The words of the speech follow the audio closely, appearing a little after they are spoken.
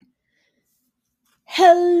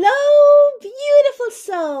Hello, beautiful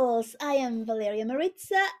souls! I am Valeria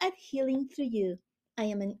Maritza at Healing Through You. I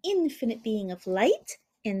am an infinite being of light,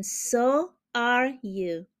 and so are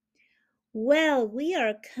you. Well, we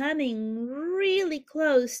are coming really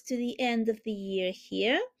close to the end of the year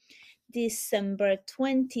here. December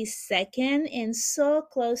 22nd, and so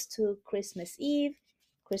close to Christmas Eve,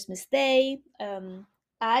 Christmas Day.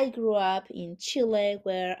 I grew up in Chile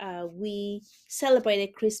where we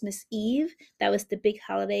celebrated Christmas Eve. That was the big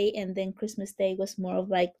holiday, and then Christmas Day was more of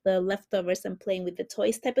like the leftovers and playing with the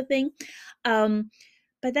toys type of thing. Um,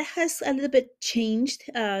 but that has a little bit changed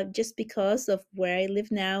just because of where I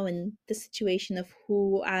live now and the situation of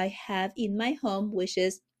who I have in my home, which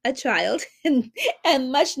is a child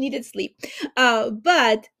and much needed sleep.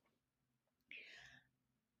 But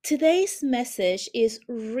today's message is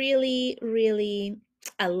really, really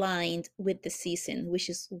aligned with the season, which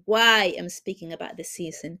is why I'm speaking about the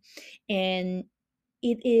season. And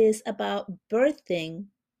it is about birthing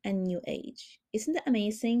a new age. Isn't that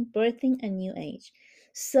amazing? Birthing a new age.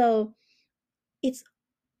 So it's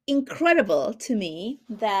incredible to me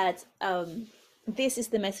that this is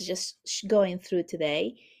the message going through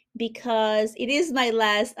today because it is my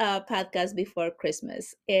last podcast before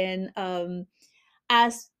Christmas. And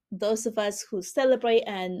as those of us who celebrate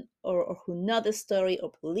or who know the story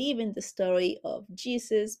or believe in the story of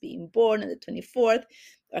Jesus being born on the 24th,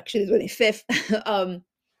 actually the 25th,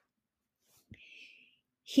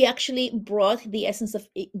 he actually brought the essence of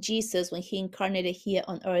Jesus when he incarnated here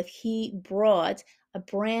on earth. He brought a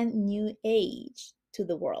brand new age to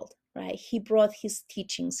the world, right? He brought his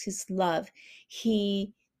teachings, his love.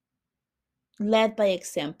 He led by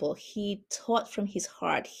example. He taught from his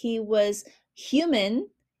heart. He was human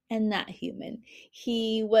and not human.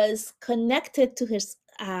 He was connected to his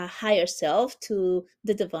higher self, to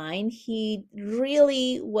the divine. He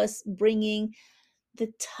really was bringing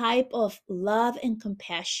the type of love and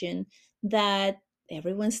compassion that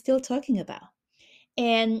everyone's still talking about.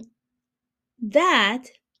 And that,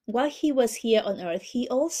 while he was here on earth, he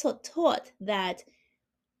also taught that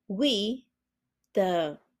we,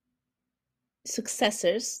 the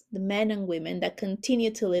successors, the men and women that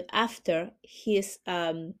continue to live after his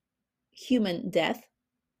human death,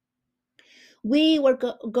 we were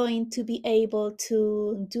going to be able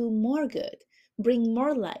to do more good, bring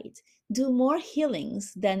more light, do more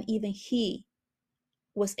healings than even he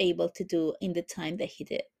was able to do in the time that he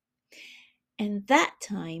did. And that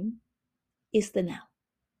time is the now.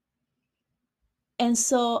 And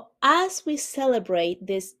so, as we celebrate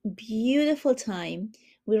this beautiful time,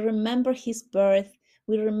 we remember his birth,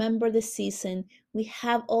 we remember the season, we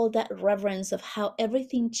have all that reverence of how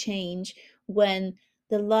everything changed when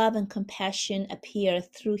the love and compassion appear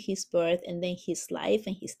through his birth and then his life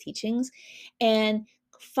and his teachings. And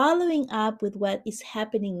following up with what is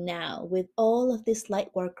happening now, with all of these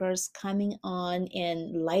light workers coming on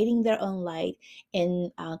and lighting their own light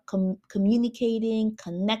and communicating,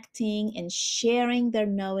 connecting, and sharing their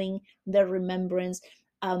knowing, their remembrance,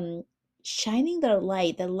 shining their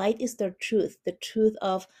light. The light is their truth, the truth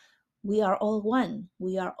of we are all one,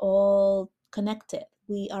 we are all connected,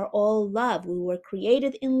 we are all love, we were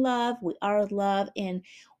created in love, we are love, and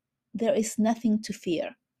there is nothing to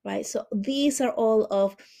fear, right? So these are all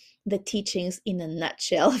of the teachings in a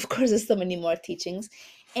nutshell. Of course, there's so many more teachings,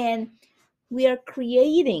 and we are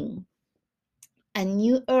creating a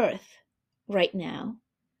new earth right now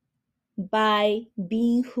by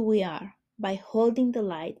being who we are, by holding the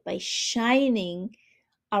light, by shining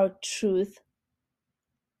our truth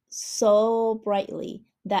so brightly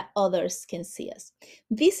that others can see us.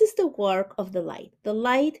 This is the work of the light. The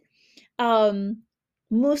light um,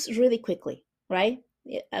 moves really quickly, right?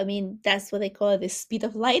 I mean, that's what they call the speed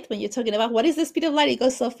of light. When you're talking about what is the speed of light, it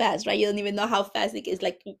goes so fast, right? You don't even know how fast it is.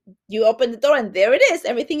 Like you open the door and there it is.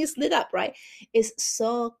 Everything is lit up, right? It's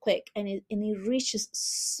so quick and it reaches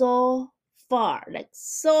so far, like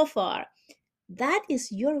so far. That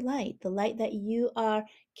is your light, the light that you are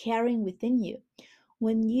carrying within you.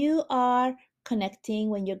 When you are connecting,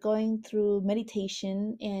 when you're going through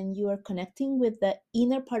meditation and you are connecting with the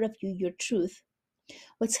inner part of you, your truth,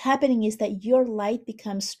 what's happening is that your light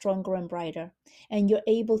becomes stronger and brighter, and you're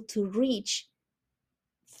able to reach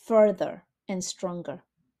further and stronger.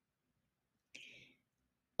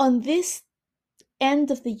 On this end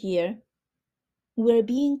of the year, we're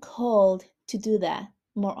being called to do that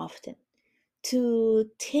more often, to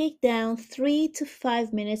take down 3 to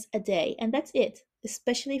 5 minutes a day, and that's it.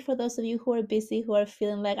 Especially for those of you who are busy, who are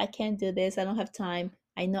feeling like I can't do this, I don't have time.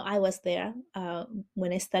 I know I was there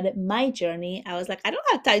when I started my journey. I was like, I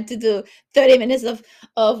don't have time to do 30 minutes of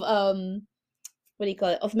what do you call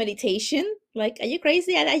it, of meditation. Like, are you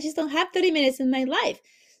crazy? I just don't have 30 minutes in my life.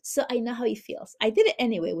 So I know how it feels. I did it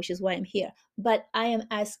anyway, which is why I'm here. But I am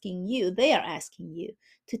asking you, they are asking you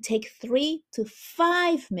to take 3 to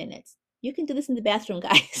 5 minutes. You can do this in the bathroom,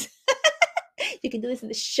 guys. You can do this in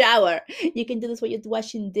the shower. You can do this while you're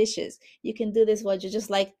washing dishes. You can do this while you're just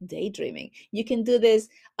like daydreaming. You can do this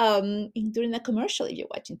during a commercial if you're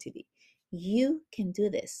watching TV. You can do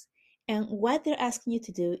this. And what they're asking you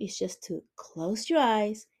to do is just to close your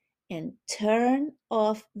eyes and turn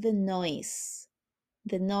off the noise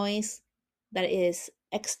that is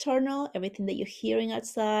external, everything that you're hearing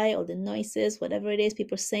outside, all the noises, whatever it is,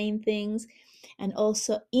 people saying things, and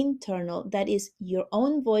also internal, that is your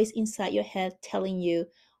own voice inside your head telling you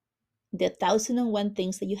the 1,001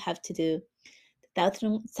 things that you have to do, the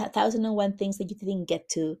 1,001 things that you didn't get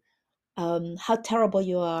to, how terrible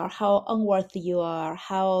you are, how unworthy you are,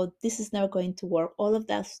 how this is never going to work, all of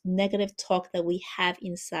that negative talk that we have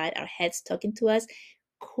inside our heads talking to us.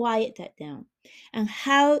 Quiet that down. And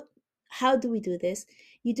how do we do this?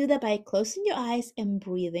 You do that by closing your eyes and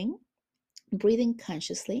breathing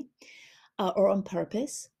consciously, or on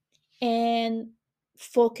purpose, and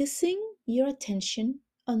focusing your attention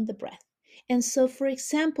on the breath. And so, for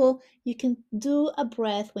example, you can do a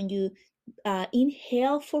breath when you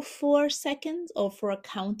inhale for 4 seconds or for a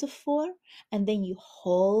count of four, and then you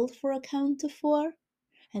hold for a count of four,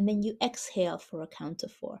 and then you exhale for a count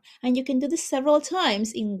of four. And you can do this several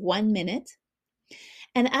times in 1 minute.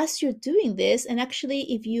 And as you're doing this, and actually,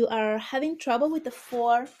 if you are having trouble with the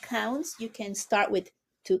 4 counts, you can start with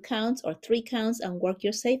 2 counts or 3 counts and work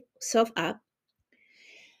yourself up.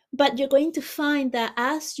 But you're going to find that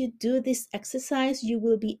as you do this exercise, you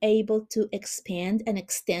will be able to expand and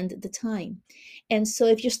extend the time. And so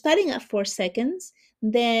if you're starting at 4 seconds,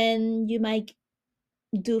 then you might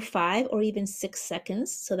do 5 or even 6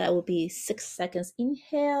 seconds. So that will be 6 seconds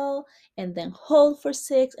inhale, and then hold for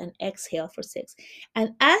 6 and exhale for 6. And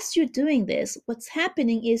as you're doing this, what's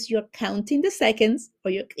happening is you're counting the seconds,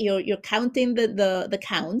 or you're counting the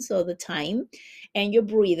counts or the time, and you're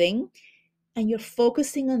breathing and you're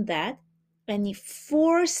focusing on that, and it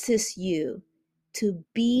forces you to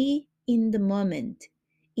be in the moment.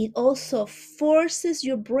 It also forces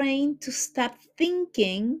your brain to stop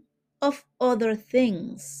thinking of other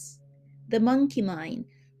things, the monkey mind,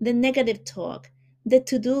 the negative talk, the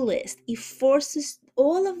to-do list. It forces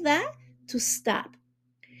all of that to stop.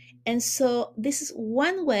 And so this is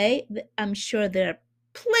one way that I'm sure there are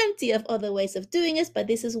plenty of other ways of doing it, but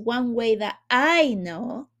this is one way that I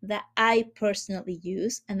know, that I personally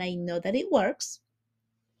use, and I know that it works.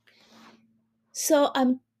 So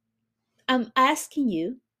I'm asking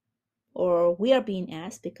you, or we are being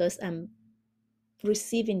asked, because I'm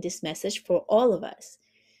receiving this message for all of us,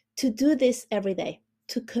 to do this every day,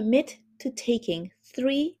 to commit to taking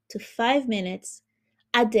 3 to 5 minutes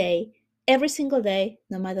a day, every single day,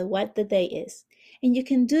 no matter what the day is. And you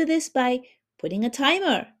can do this by putting a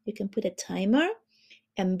timer. You can put a timer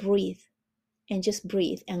and breathe, and just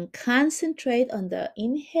breathe and concentrate on the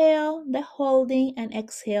inhale, the holding, and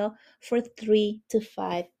exhale for 3 to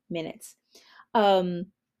 5 minutes.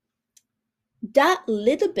 Um, that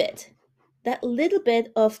little bit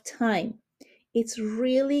of time, it's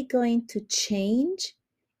really going to change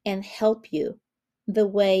and help you the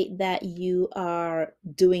way that you are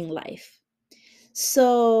doing life.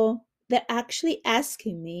 So they're actually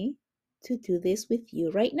asking me to do this with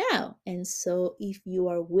you right now. And so if you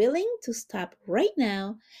are willing to stop right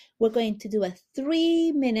now, we're going to do a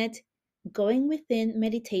 3 minute going within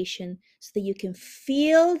meditation so that you can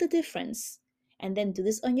feel the difference, and then do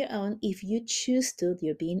this on your own if you choose to.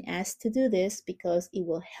 You're being asked to do this because it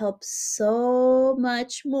will help so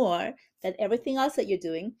much more than everything else that you're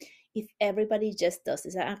doing if everybody just does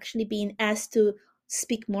this. I'm actually being asked to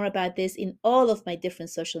speak more about this in all of my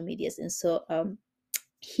different social medias. And so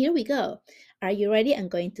here we go. Are you ready? I'm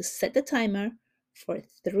going to set the timer for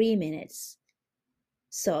 3 minutes.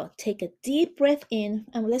 So take a deep breath in,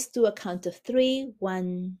 and let's do a count of three.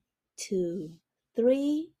 1, 2,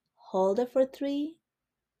 3. Hold it for 3.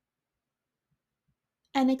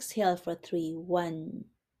 And exhale for 3. 1,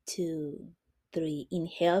 2, 3.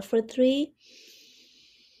 Inhale for 3.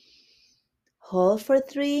 Hold for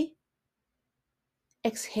 3.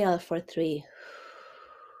 Exhale for 3.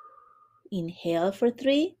 Inhale for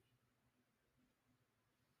 3.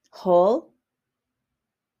 Hold.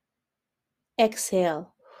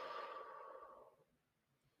 Exhale.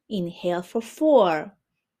 Inhale for 4.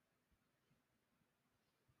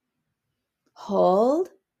 Hold.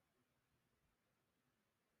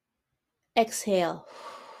 Exhale.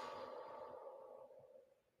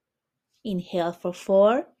 Inhale for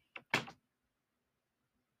 4.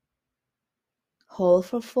 Hold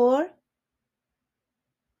for 4.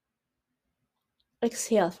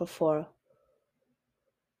 Exhale for 4.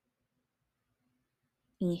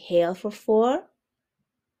 Inhale for 4.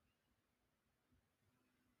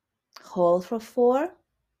 Hold for 4.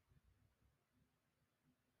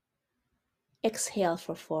 Exhale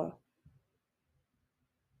for 4.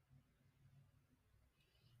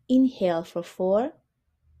 Inhale for 4.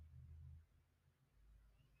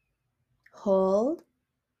 Hold.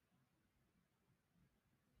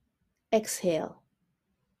 Exhale.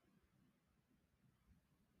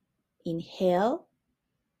 Inhale.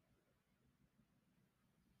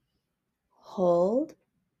 Hold.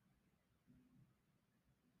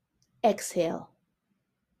 Exhale.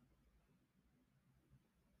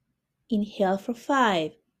 Inhale for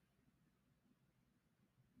 5.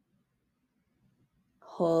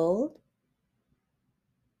 Hold.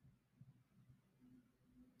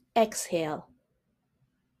 Exhale.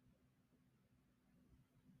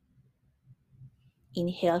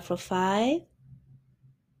 Inhale for 5.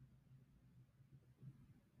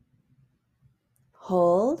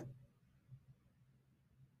 Hold.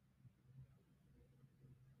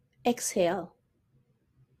 Exhale.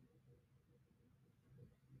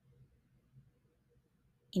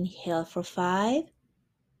 Inhale for 5.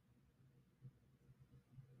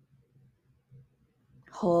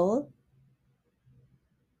 Hold.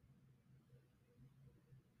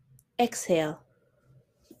 Exhale.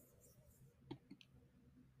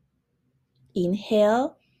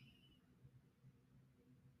 Inhale.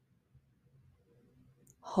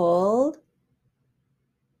 Hold.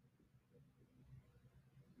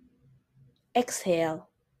 Exhale.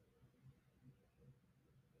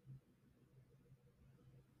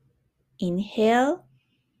 Inhale.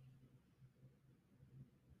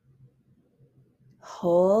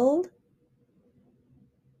 Hold.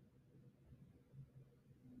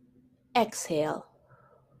 Exhale.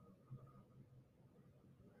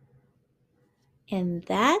 And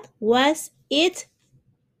that was it.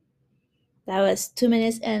 That was 2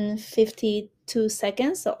 minutes and 52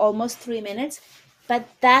 seconds, so almost 3 minutes. But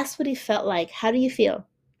that's what it felt like. How do you feel?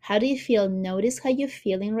 How do you feel? Notice how you're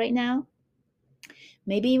feeling right now.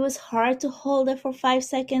 Maybe it was hard to hold it for 5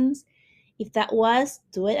 seconds. If that was,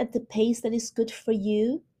 do it at the pace that is good for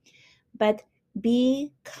you. But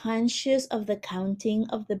be conscious of the counting,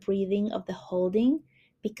 of the breathing, of the holding,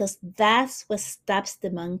 because that's what stops the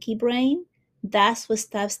monkey brain. That's what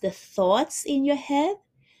stops the thoughts in your head,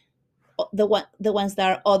 the ones that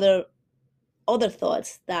are other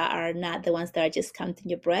thoughts that are not the ones that are just counting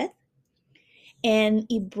your breath. And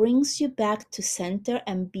it brings you back to center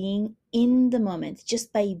and being in the moment.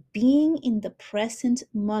 Just by being in the present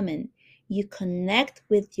moment, you connect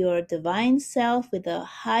with your divine self, with the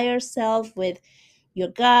higher self, with your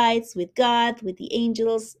guides, with God, with the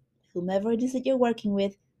angels, whomever it is that you're working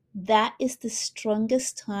with. That is the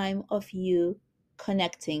strongest time of you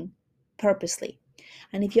connecting purposely.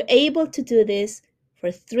 And if you're able to do this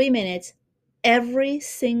for 3 minutes every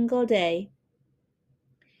single day,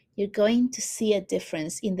 you're going to see a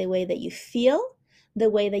difference in the way that you feel, the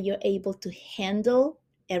way that you're able to handle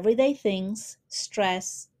everyday things,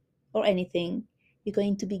 stress, or anything. You're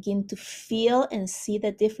going to begin to feel and see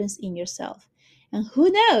the difference in yourself. And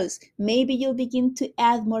who knows, maybe you'll begin to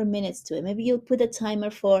add more minutes to it. Maybe you'll put a timer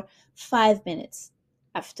for 5 minutes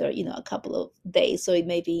after, a couple of days, so it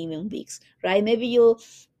may be even weeks, right? Maybe you'll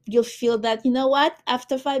feel that, you know what,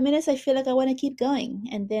 after 5 minutes I feel like I want to keep going,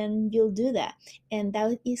 and then you'll do that, and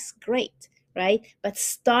that is great, right? But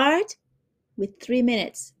start with 3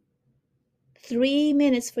 minutes. 3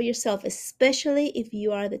 minutes for yourself, especially if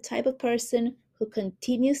you are the type of person who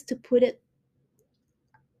continues to put it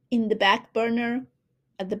in the back burner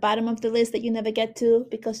at the bottom of the list that you never get to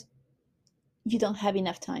because you don't have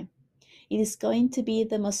enough time. It is going to be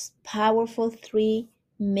the most powerful 3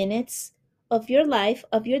 minutes of your life,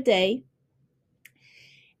 of your day.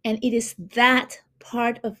 And it is that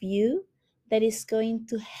part of you that is going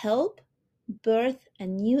to help birth a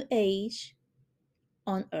new age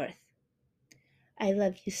on earth. I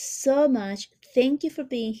love you so much. Thank you for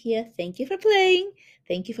being here. Thank you for playing.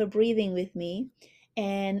 Thank you for breathing with me.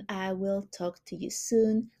 And I will talk to you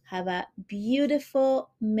soon. Have a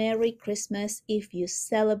beautiful Merry Christmas if you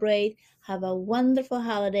celebrate. Have a wonderful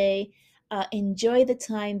holiday. Enjoy the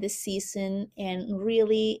time this season. And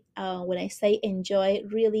really, when I say enjoy,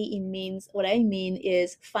 really it means, what I mean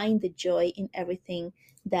is find the joy in everything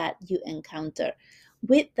that you encounter.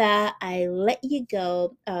 With that, I let you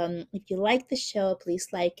go. If you like the show, please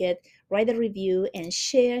like it, write a review, and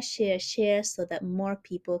share so that more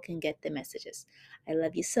people can get the messages. I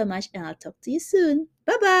love you so much, and I'll talk to you soon.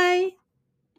 Bye bye.